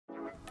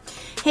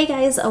Hey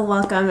guys,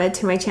 welcome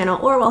to my channel,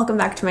 or welcome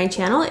back to my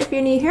channel. If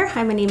you're new here,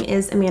 hi, my name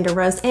is Amanda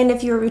Rose, and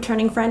if you're a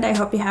returning friend, I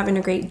hope you're having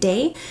a great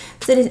day.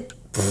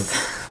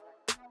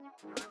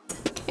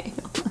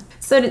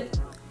 So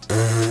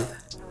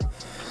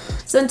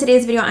in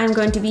today's video, I'm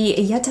going to be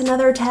yet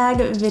another tag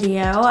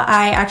video.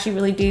 I actually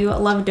really do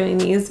love doing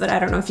these, but I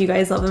don't know if you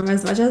guys love them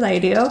as much as I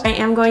do. I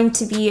am going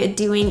to be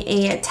doing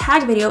a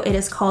tag video. It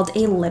is called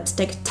a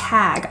lipstick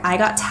tag. I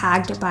got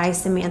tagged by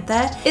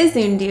Samantha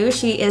Izundu.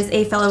 She is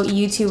a fellow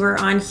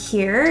YouTuber on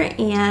here,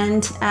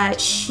 and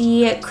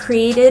she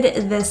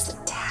created this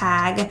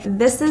tag.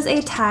 This is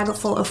a tag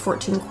full of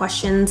 14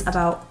 questions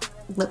about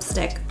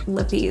lipstick,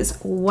 lippies,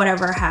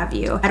 whatever have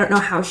you. I don't know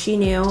how she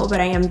knew,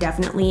 but I am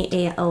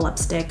definitely a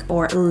lipstick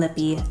or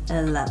lippy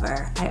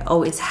lover. I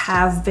always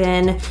have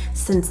been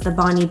since the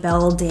Bonnie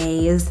Bell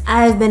days.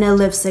 I've been a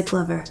lipstick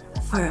lover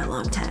for a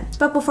long time.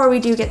 But before we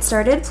do get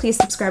started, please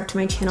subscribe to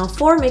my channel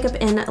for makeup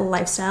and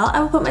lifestyle.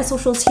 I will put my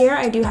socials here.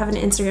 I do have an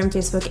Instagram,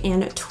 Facebook,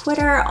 and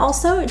Twitter.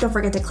 Also, don't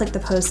forget to click the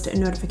post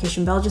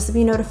notification bell just to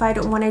be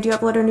notified when I do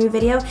upload a new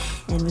video.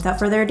 And without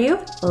further ado,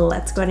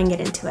 let's go ahead and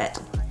get into it.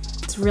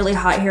 It's really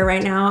hot here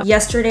right now.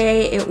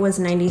 Yesterday it was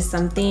 90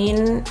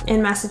 something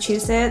in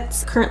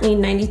Massachusetts, currently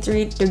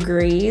 93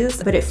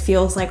 degrees, but it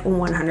feels like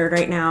 100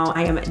 right now.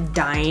 I am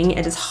dying.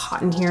 It is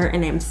hot in here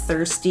and I'm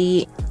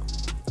thirsty.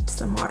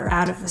 Some water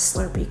out of a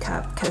Slurpee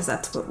cup because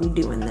that's what we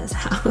do in this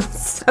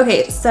house.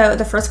 Okay, so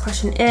the first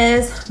question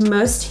is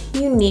most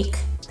unique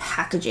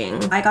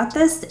packaging. I got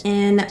this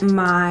in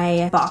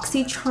my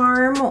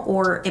BoxyCharm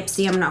or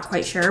Ipsy, I'm not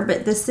quite sure,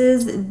 but this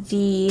is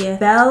the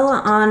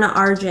Belle en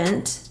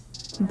Argent,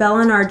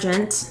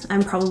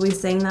 I'm probably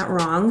saying that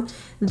wrong.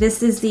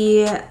 This is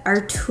the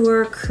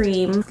Artur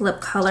Cream lip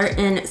color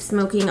in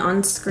Smoking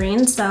on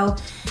Screen. So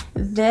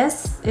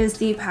this is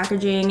the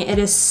packaging. It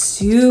is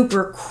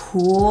super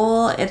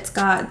cool. It's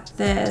got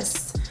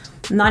this,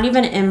 not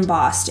even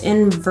embossed,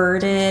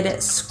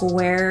 inverted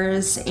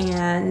squares,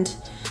 and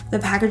the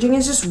packaging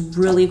is just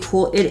really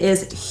cool. It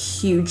is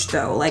huge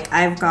though. Like,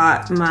 I've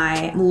got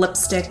my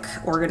lipstick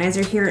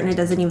organizer here and it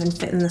doesn't even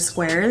fit in the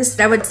squares.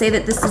 I would say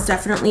that this is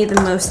definitely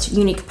the most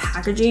unique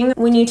packaging.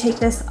 When you take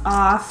this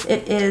off,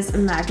 it is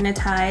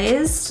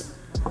magnetized.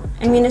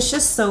 I mean, it's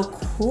just so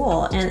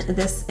cool. And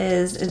this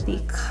is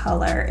the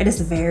color. It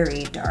is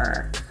very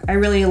dark. I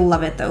really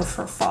love it though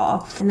for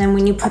fall. And then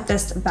when you put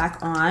this back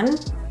on,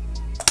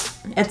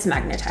 it's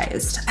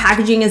magnetized.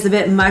 Packaging is a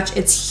bit much,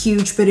 it's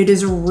huge, but it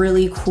is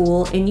really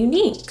cool and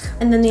unique.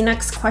 And then the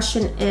next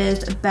question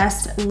is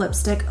best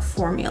lipstick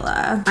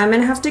formula. I'm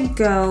gonna have to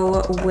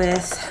go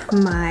with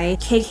my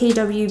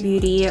KKW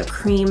Beauty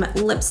Cream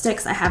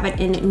lipsticks. I have it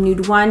in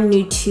Nude 1,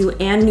 Nude 2,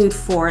 and Nude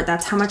 4.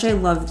 That's how much I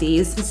love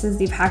these. This is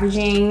the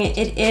packaging.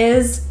 It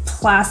is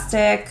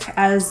plastic,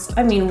 as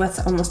I mean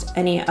with almost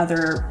any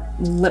other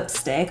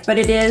lipstick, but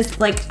it is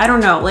like, I don't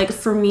know, like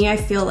for me, I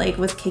feel like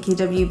with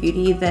KKW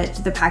Beauty that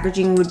the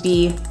packaging would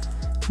be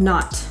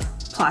not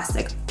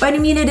plastic, but I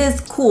mean, it is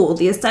cool.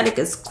 The aesthetic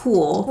is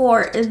cool.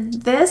 For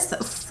this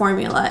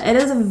formula, it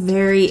is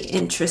very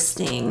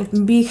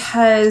interesting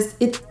because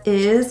it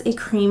is a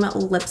cream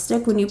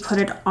lipstick. When you put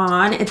it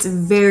on, it's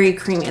very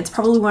creamy. It's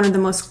probably one of the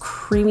most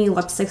creamy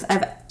lipsticks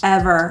I've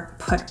ever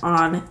put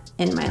on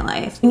in my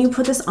life. When you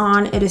put this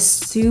on, it is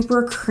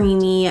super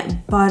creamy,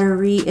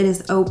 buttery, it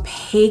is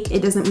opaque,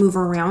 it doesn't move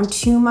around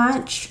too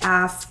much.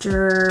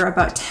 After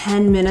about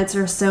 10 minutes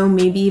or so,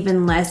 maybe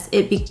even less,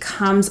 it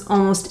becomes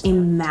almost a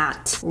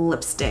matte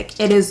lipstick.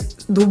 It is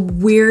the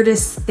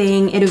weirdest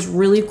thing. It is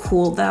really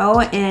cool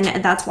though,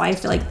 and that's why I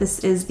feel like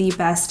this is the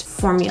best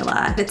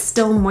formula. It's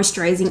still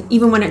moisturizing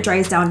even when it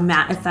dries down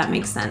matte, if that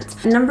makes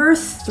sense. Number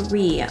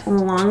 3,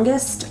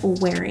 longest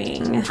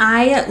wearing.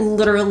 I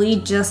literally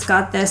just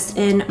got this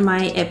in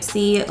my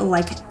Ipsy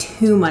like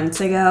 2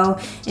 months ago,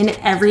 and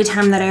every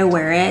time that I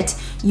wear it,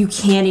 you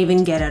can't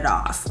even get it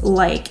off.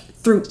 Like,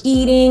 through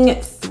eating,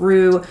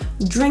 through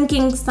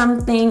drinking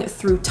something,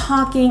 through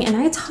talking, and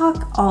I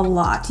talk a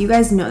lot. You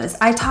guys know this.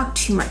 I talk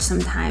too much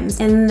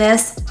sometimes, and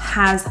this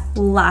has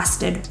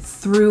lasted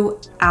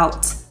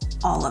throughout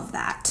all of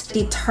that.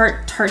 The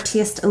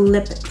Tarteist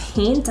lip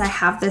paint, I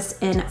have this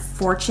in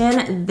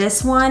Fortune.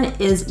 This one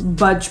is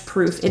budge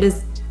proof.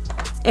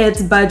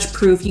 It's budge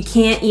proof. You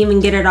can't even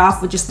get it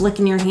off with just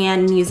licking your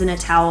hand and using a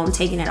towel and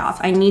taking it off.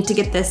 I need to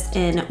get this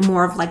in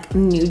more of like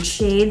nude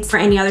shades or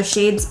any other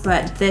shades,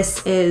 but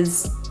this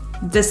is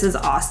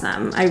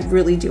awesome. I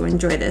really do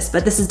enjoy this,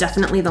 but this is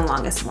definitely the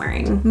longest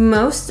wearing.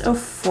 Most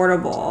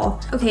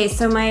affordable. Okay,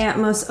 so my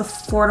most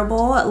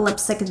affordable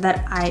lipstick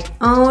that I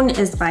own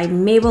is by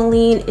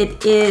Maybelline.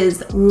 It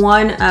is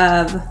one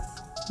of,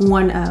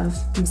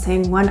 I'm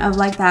saying one of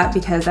like that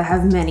because I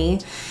have many.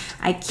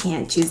 I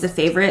can't choose a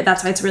favorite.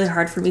 That's why it's really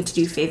hard for me to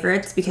do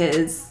favorites,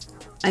 because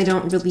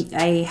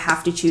I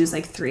have to choose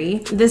like 3.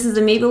 This is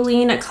a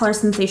Maybelline Color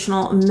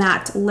Sensational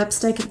Matte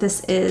Lipstick.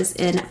 This is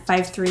in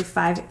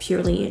 535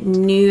 Purely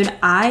Nude.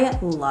 I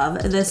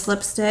love this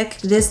lipstick.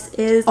 This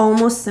is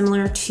almost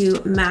similar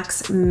to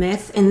Max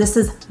Myth, and this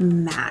is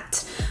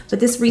matte, but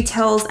this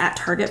retails at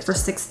Target for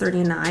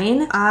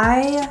 $6.39.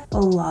 I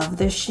love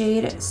this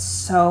shade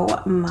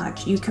so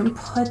much. You can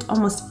put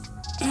almost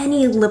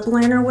any lip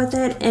liner with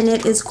it and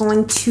it is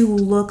going to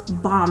look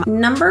bomb.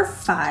 Number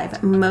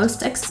 5,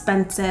 most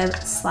expensive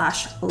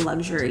 /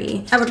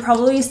 luxury. I would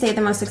probably say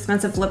the most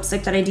expensive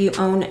lipstick that I do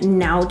own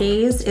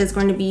nowadays is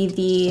going to be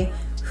the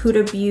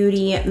Huda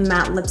Beauty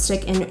matte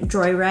lipstick in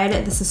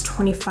Joyride. This is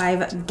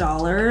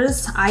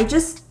 $25. I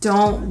just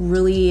don't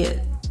really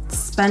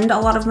spend a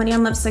lot of money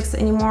on lipsticks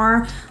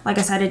anymore. Like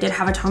I said, I did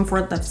have a Tom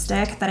Ford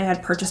lipstick that I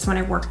had purchased when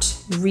I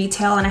worked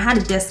retail and I had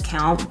a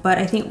discount, but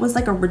I think it was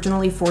like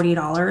originally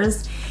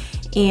 $40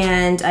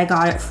 and I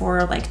got it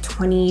for like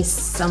 20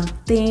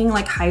 something,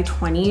 like high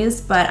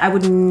 20s, but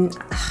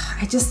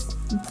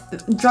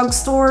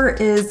drugstore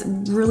is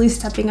really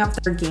stepping up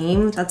their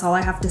game. That's all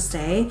I have to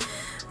say.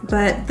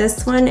 But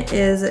this one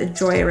is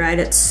Joyride.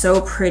 It's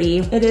so pretty.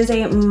 It is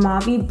a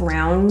mauve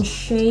brown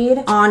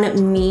shade.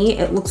 On me,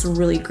 it looks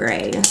really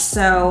gray.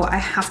 So I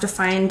have to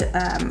find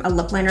a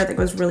lip liner that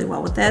goes really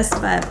well with this,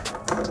 but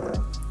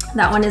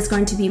that one is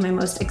going to be my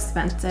most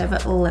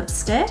expensive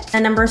lipstick.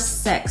 And number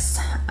 6,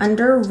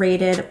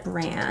 underrated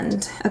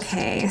brand.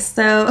 Okay,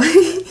 so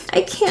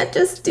I can't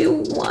just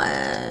do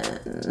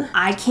one.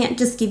 I can't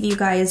just give you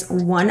guys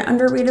one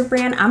underrated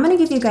brand. I'm gonna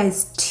give you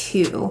guys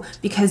 2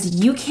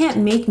 because you can't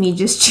make me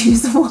just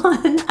choose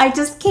one. I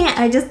just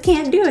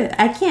can't do it.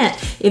 I can't.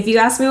 If you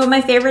ask me what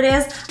my favorite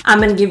is, I'm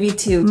gonna give you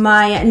 2.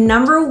 My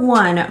number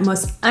 1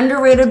 most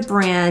underrated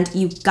brand,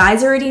 you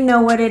guys already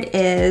know what it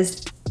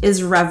is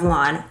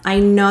Revlon. I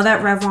know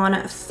that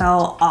Revlon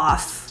fell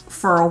off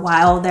for a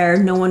while there.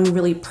 No one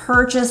really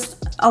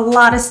purchased a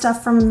lot of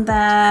stuff from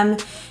them.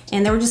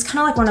 And they were just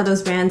kind of like one of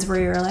those brands where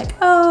you're like,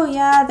 oh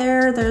yeah,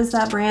 there's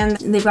that brand.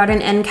 They've got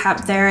an end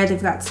cap there.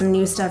 They've got some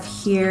new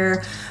stuff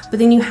here. But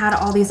then you had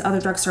all these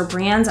other drugstore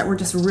brands that were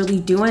just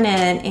really doing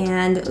it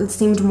and it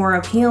seemed more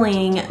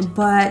appealing,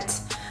 but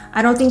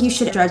I don't think you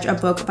should judge a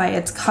book by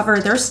its cover.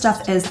 Their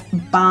stuff is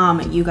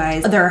bomb, you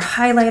guys. Their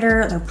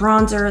highlighter, their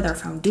bronzer, their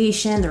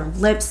foundation, their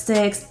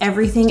lipsticks,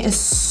 everything is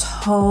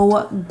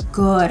so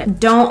good.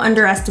 Don't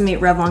underestimate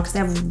Revlon because they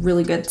have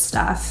really good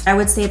stuff. I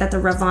would say that the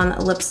Revlon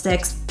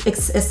lipsticks,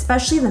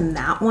 especially the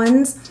matte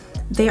ones,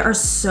 they are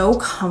so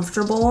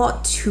comfortable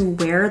to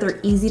wear. They're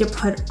easy to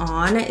put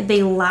on.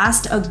 They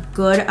last a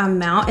good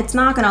amount. It's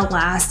not gonna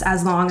last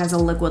as long as a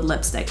liquid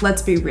lipstick.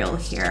 Let's be real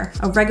here.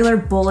 A regular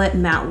bullet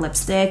matte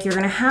lipstick, you're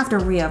gonna have to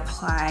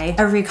reapply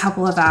every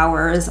couple of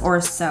hours or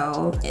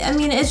so. I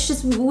mean, it's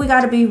just, we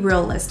gotta be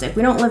realistic.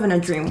 We don't live in a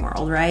dream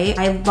world, right?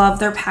 I love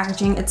their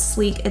packaging. It's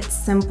sleek, it's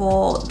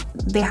simple.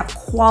 They have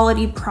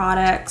quality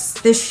products.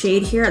 This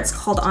shade here, it's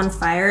called On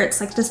Fire.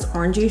 It's like this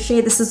orangey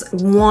shade. This is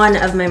one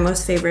of my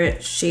most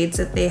favorite shades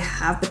that they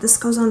have, but this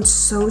goes on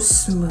so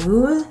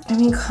smooth. I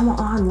mean, come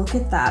on, look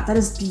at that. That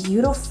is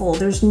beautiful.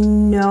 There's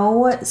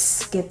no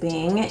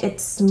skipping.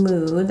 It's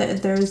smooth.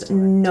 There's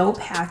no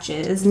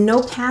patches,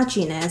 no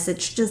patchiness.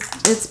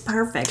 It's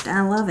perfect.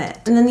 I love it.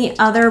 And then the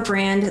other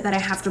brand that I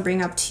have to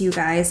bring up to you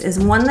guys is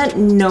one that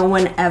no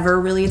one ever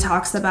really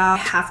talks about. I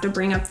have to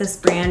bring up this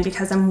brand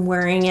because I'm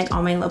wearing it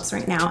on my lips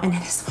right now, and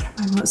it is one of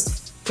my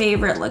most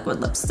favorite liquid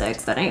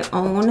lipsticks that I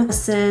own.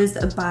 This is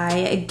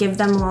by Give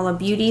Them Lala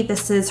Beauty.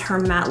 This is her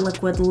matte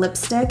liquid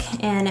lipstick,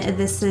 and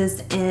this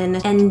is in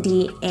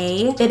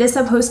NDA. It is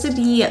supposed to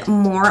be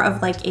more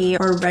of like a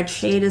red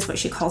shade is what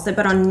she calls it,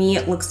 but on me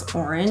it looks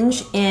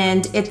orange,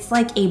 and it's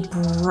like a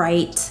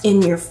bright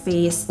in your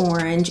face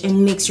orange. It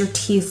makes your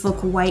teeth look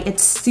white.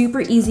 It's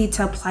super easy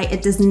to apply.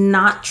 It does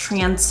not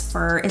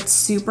transfer. It's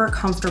super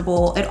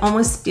comfortable. It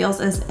almost feels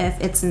as if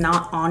it's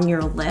not on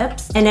your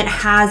lips, and it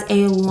has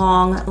a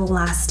long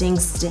lasting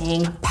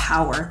staying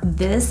power.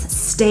 This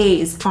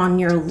stays on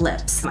your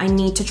lips. I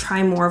need to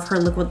try more of her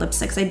liquid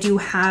lipsticks. I do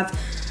have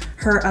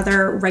her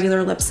other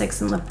regular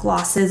lipsticks and lip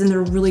glosses, and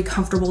they're really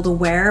comfortable to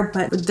wear,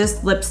 but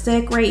this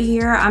lipstick right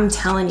here, I'm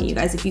telling you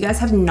guys, if you guys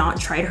have not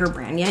tried her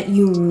brand yet,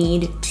 you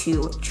need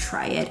to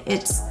try it.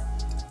 It's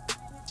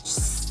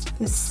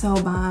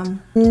so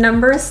bomb.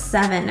 Number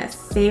 7,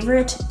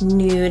 favorite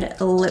nude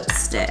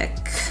lipstick.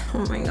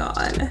 Oh my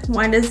god.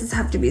 Why does this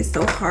have to be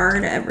so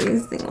hard every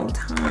single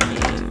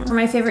time? For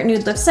my favorite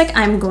nude lipstick,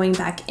 I'm going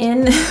back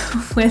in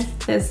with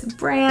this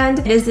brand.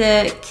 It is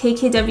a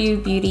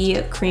KKW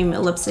Beauty Creme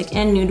lipstick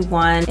in Nude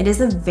 1. It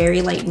is a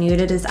very light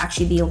nude. It is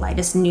actually the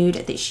lightest nude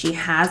that she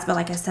has, but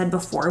like I said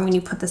before, when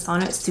you put this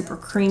on, it's super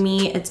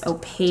creamy, it's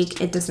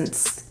opaque, it doesn't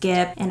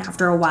skip, and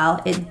after a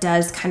while, it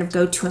does kind of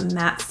go to a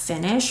matte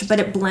finish, but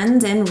it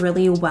blends in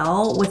really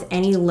well with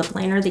any lip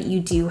liner that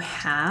you do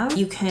have.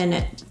 You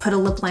can put a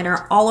lip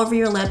liner all over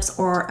your lips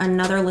or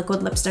another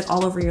liquid lipstick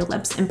all over your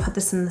lips and put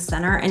this in the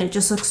center, and it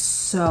just looks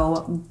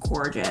so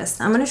gorgeous.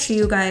 I'm gonna show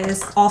you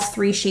guys all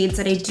three shades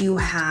that I do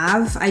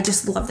have. I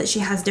just love that she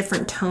has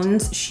different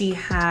tones. She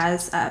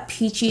has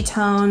peachy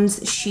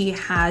tones. She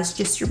has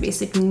just your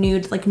basic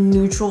nude, like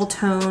neutral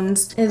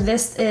tones.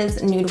 This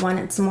is Nude 1.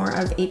 It's more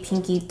of a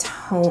pinky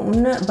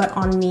tone, but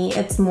on me,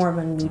 it's more of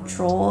a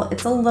neutral.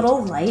 It's a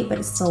little light, but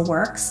it still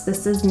works.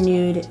 This is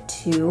Nude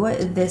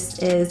 2. This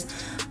is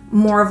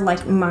more of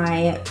like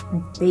my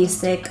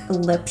basic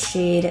lip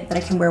shade that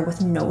I can wear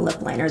with no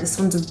lip liner. This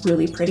one's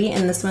really pretty,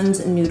 and this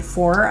one's Nude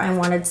 4. I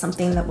wanted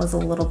something that was a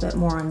little bit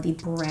more on the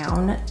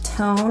brown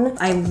tone.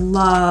 I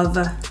love,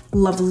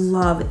 love,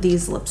 love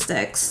these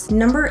lipsticks.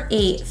 Number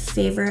 8,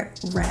 favorite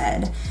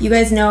red. You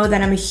guys know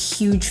that I'm a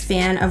huge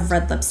fan of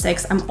red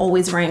lipsticks. I'm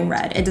always wearing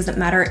red. It doesn't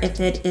matter if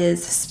it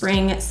is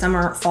spring,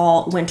 summer,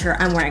 fall, winter,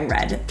 I'm wearing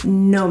red.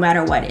 No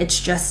matter what, it's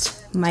just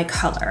my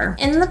color.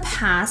 In the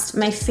past,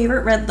 my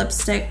favorite red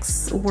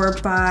lipsticks were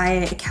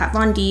by Kat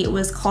Von D. It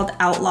was called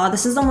Outlaw.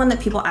 This is the one that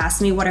people asked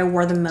me what I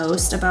wore the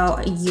most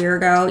about a year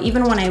ago.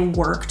 Even when I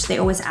worked, they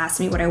always asked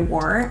me what I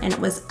wore, and it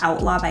was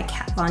Outlaw by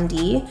Kat Von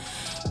D.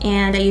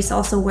 And I used to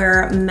also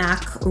wear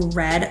MAC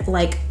red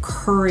like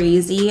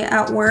crazy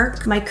at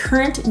work. My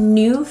current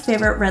new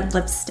favorite red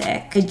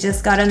lipstick, I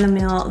just got in the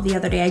mail the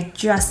other day. I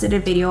just did a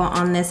video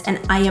on this and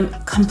I am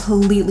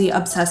completely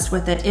obsessed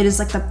with it. It is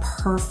like the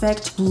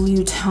perfect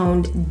blue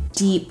toned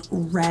deep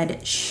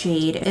red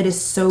shade. It is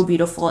so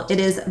beautiful. It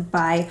is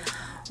by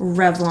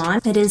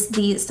Revlon. It is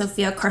the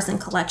Sofia Carson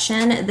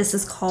collection. This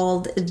is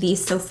called the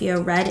Sofia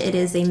Red. It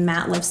is a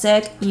matte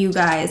lipstick. You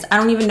guys, I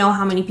don't even know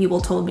how many people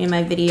told me in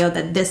my video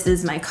that this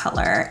is my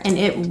color, and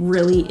it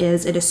really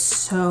is. It is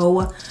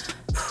so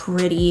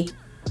pretty.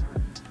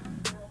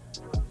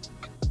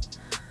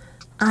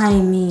 I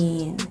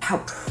mean, how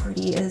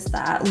pretty is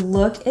that?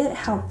 Look at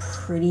how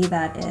pretty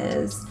that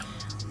is.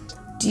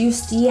 Do you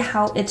see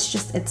how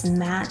it's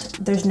matte?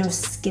 There's no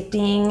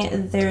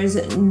skipping.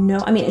 There's no,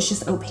 I mean, it's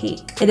just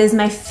opaque. It is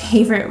my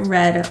favorite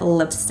red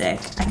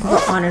lipstick. I can go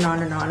on and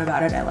on and on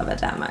about it. I love it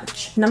that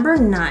much. Number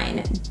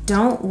 9,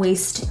 don't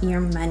waste your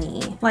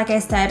money. Like I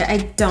said, I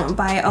don't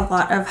buy a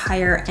lot of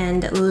higher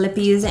end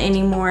lippies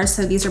anymore.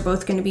 So these are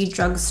both gonna be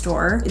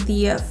drugstore.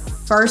 The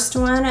first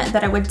one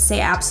that I would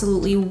say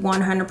absolutely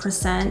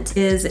 100%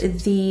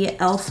 is the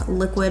e.l.f.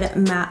 Liquid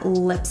Matte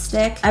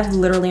Lipstick. I've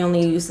literally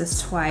only used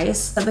this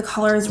twice. The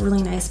color is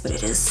really nice, but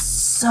it is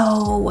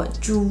so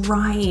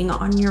drying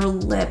on your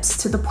lips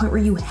to the point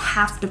where you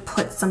have to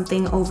put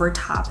something over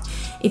top.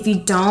 If you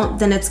don't,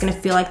 then it's gonna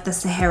feel like the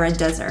Sahara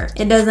Desert.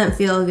 It doesn't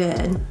feel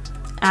good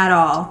at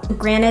all.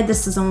 Granted,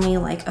 this is only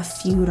like a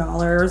few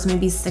dollars,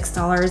 maybe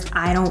 $6,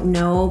 I don't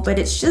know, but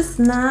it's just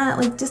not,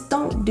 like, just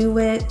don't do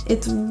it.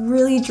 It's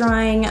really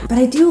drying, but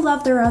I do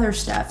love their other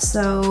stuff,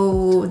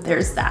 so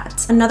there's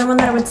that. Another one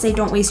that I would say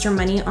don't waste your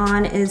money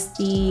on is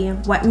the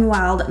Wet n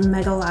Wild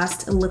Mega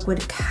Last Liquid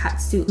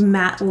Catsuit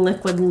Matte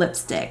Liquid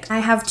Lipstick. I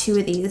have 2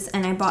 of these,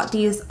 and I bought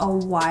these a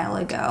while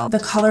ago. The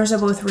colors are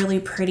both really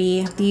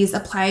pretty. These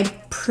applied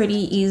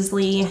pretty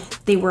easily.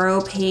 They were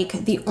opaque.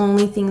 The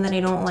only thing that I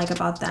don't like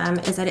about them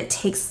is that it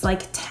takes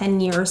like 10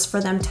 years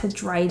for them to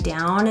dry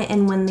down,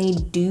 and when they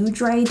do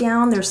dry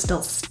down, they're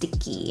still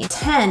sticky.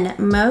 10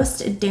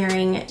 most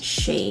daring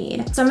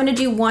shade. So I'm gonna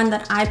do one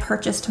that I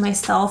purchased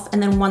myself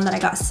and then one that I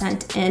got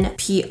sent in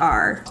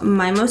PR.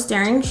 My most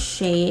daring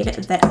shade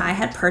that I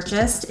had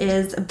purchased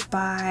is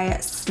by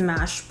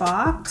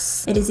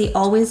Smashbox. It is the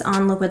Always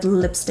On Liquid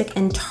Lipstick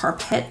in Tar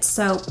Pit.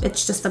 So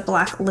it's just a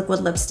black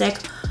liquid lipstick.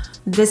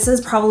 This is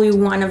probably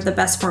one of the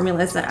best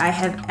formulas that I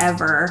have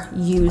ever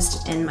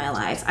used in my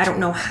life. I don't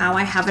know how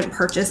I haven't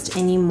purchased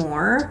any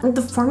more.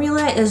 The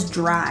formula is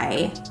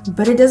dry,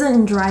 but it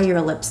doesn't dry your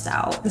lips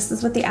out. This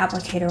is what the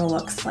applicator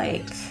looks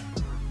like.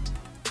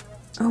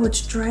 Oh,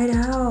 it's dried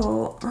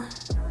out.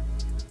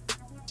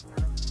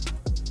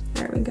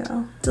 There we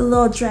go. It's a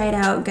little dried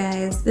out,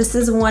 guys. This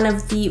is one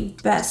of the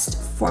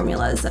best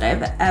formulas that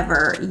I've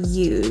ever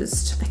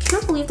used. I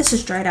can't believe this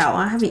is dried out.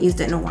 I haven't used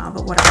it in a while,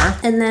 but whatever.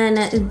 And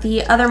then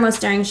the other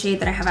most daring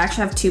shade that I have, I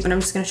actually have 2, but I'm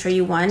just gonna show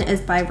you one,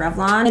 is by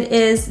Revlon. It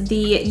is the,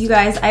 you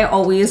guys, I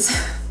always,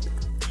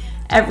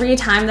 every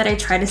time that I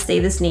try to say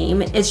this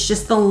name, it's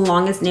just the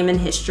longest name in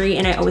history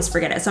and I always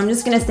forget it. So I'm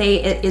just gonna say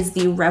it is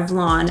the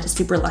Revlon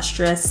Super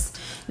Lustrous,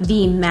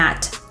 the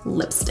matte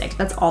lipstick.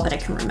 That's all that I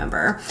can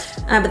remember.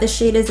 But the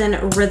shade is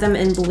in Rhythm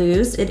and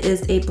Blues. It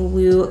is a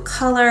blue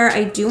color.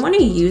 I do want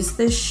to use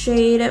this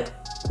shade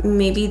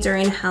maybe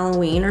during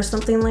Halloween or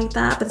something like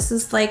that, but this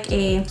is like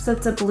a, so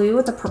it's a blue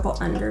with a purple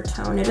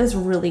undertone. It is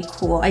really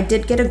cool. I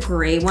did get a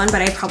gray one,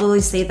 but I'd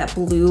probably say that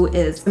blue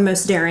is the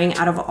most daring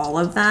out of all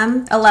of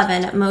them.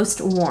 11,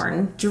 most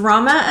worn.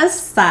 Drama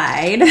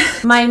aside,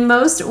 my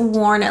most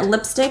worn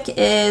lipstick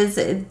is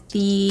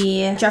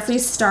the Jeffree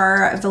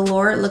Star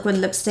Velour Liquid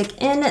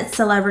Lipstick in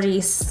Celebrity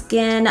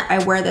Skin.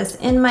 I wear this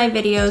in my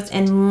videos,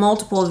 in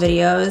multiple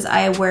videos.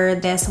 I wear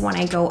this when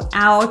I go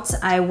out.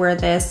 I wear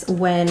this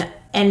when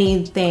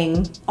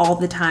anything, all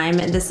the time.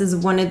 This is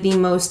one of the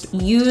most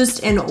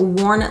used and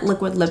worn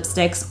liquid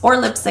lipsticks or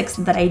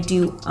lipsticks that I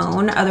do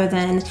own, other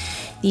than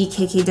the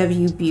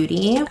KKW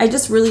Beauty. I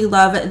just really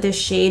love this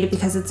shade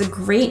because it's a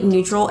great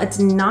neutral. It's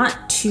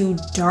not too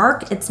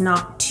dark, it's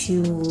not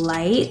too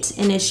light,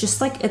 and it's just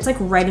like, it's like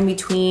right in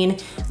between,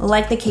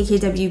 like the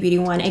KKW Beauty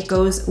one. It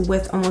goes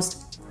with almost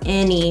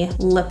any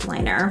lip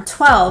liner.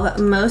 12,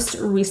 most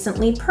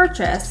recently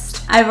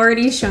purchased. I've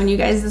already shown you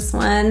guys this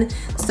one.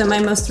 So my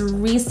most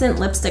recent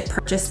lipstick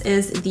purchase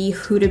is the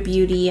Huda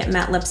Beauty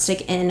matte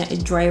lipstick in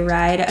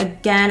Joyride.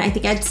 Again, I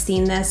think I'd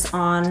seen this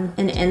on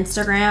an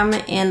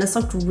Instagram and this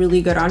looked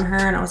really good on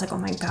her, and I was like, oh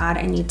my god,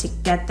 I need to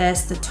get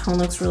this. The tone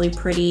looks really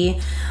pretty.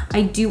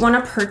 I do want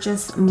to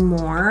purchase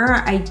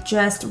more. I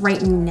just,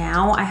 right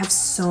now, I have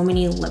so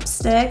many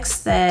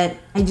lipsticks that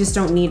I just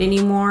don't need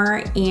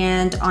anymore,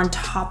 and on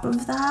top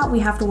of that, we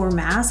have to wear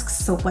masks,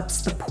 so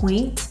what's the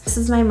point? This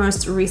is my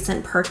most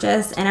recent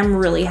purchase, and I'm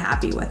really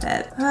happy with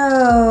it.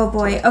 Oh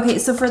boy. Okay,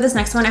 so for this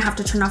next one, I have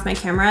to turn off my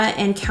camera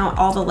and count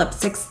all the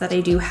lipsticks that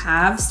I do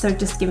have, so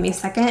just give me a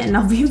second, and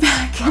I'll be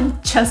back in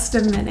just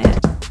a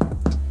minute.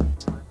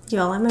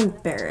 Y'all, I'm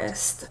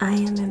embarrassed. I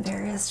am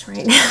embarrassed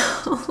right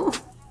now.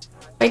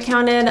 I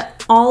counted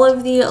all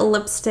of the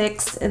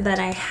lipsticks that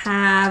I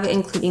have,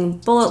 including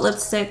bullet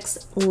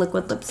lipsticks,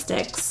 liquid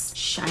lipsticks,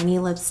 shiny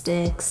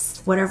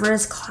lipsticks, whatever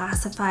is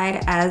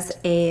classified as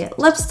a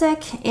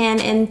lipstick, and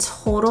in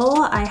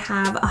total I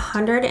have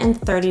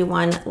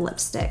 131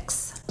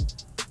 lipsticks.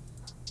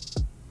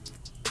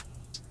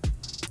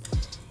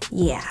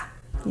 Yeah.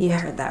 You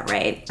heard that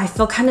right. I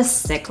feel kind of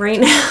sick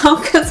right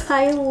now because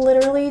I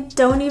literally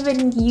don't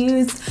even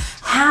use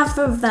half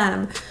of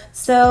them.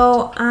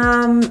 So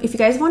if you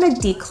guys want to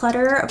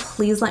declutter,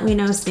 please let me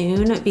know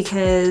soon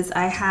because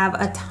I have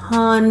a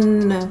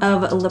ton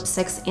of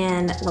lipsticks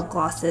and lip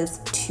glosses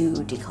to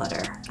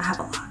declutter. I have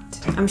a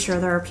lot. I'm sure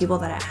there are people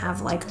that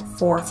have like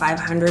 400 or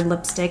 500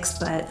 lipsticks,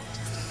 but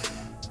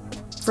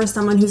for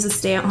someone who's a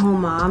stay-at-home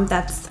mom,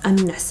 that's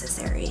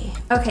unnecessary.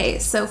 Okay,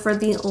 so for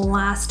the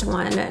last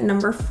one,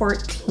 number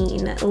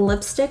 14,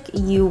 lipstick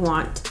you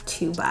want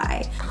to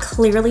buy.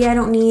 Clearly, I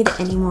don't need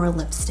any more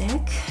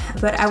lipstick,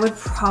 but I would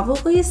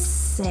probably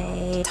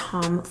say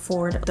Tom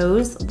Ford.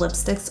 Those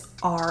lipsticks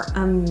are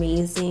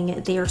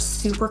amazing. They are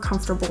super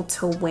comfortable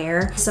to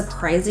wear.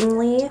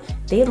 Surprisingly,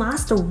 they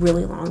last a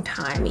really long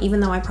time, even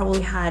though I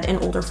probably had an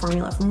older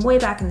formula from way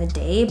back in the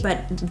day,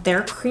 but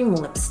their cream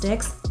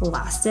lipsticks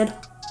lasted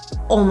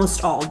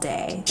almost all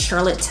day.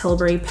 Charlotte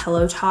Tilbury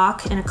Pillow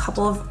Talk and a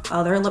couple of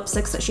other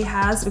lipsticks that she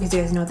has, because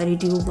you guys know that I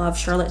do love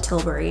Charlotte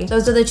Tilbury.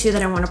 Those are the two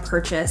that I want to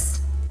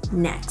purchase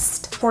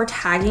next. For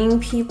tagging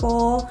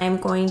people, I'm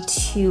going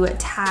to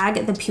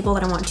tag the people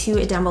that I want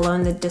to down below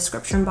in the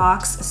description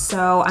box.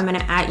 So I'm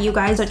gonna @ you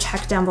guys, so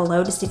check down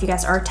below to see if you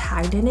guys are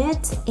tagged in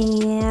it,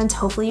 and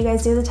hopefully you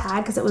guys do the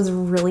tag because it was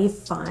really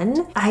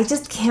fun. I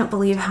just can't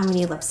believe how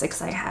many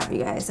lipsticks I have,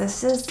 you guys.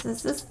 This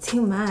is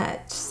too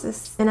much. This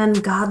is an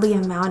ungodly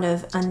amount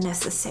of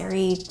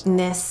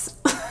unnecessariness.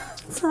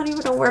 It's not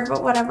even a word,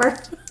 but whatever.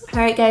 All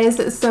right, guys,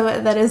 so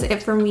that is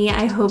it for me.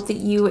 I hope that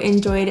you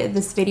enjoyed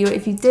this video.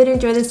 If you did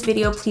enjoy this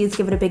video, please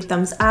give it a big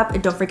thumbs up,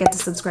 and don't forget to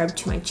subscribe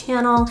to my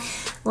channel.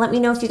 Let me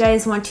know if you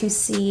guys want to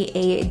see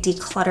a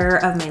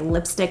declutter of my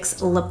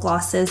lipsticks, lip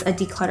glosses, a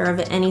declutter of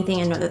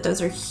anything. I know that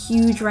those are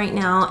huge right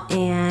now,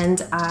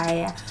 and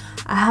I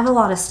have a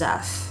lot of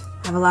stuff.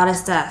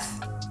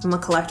 I'm a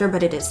collector,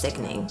 but it is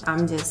sickening.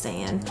 I'm just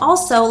saying.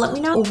 Also, let me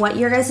know what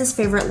your guys'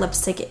 favorite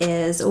lipstick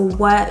is,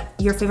 what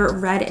your favorite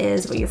red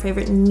is, what your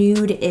favorite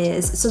nude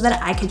is, so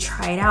that I could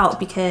try it out.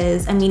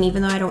 Because, I mean,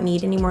 even though I don't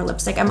need any more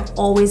lipstick, I'm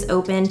always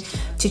open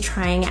to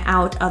trying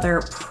out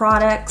other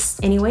products.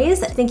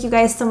 Anyways, thank you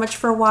guys so much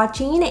for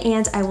watching,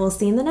 and I will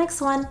see you in the next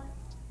one.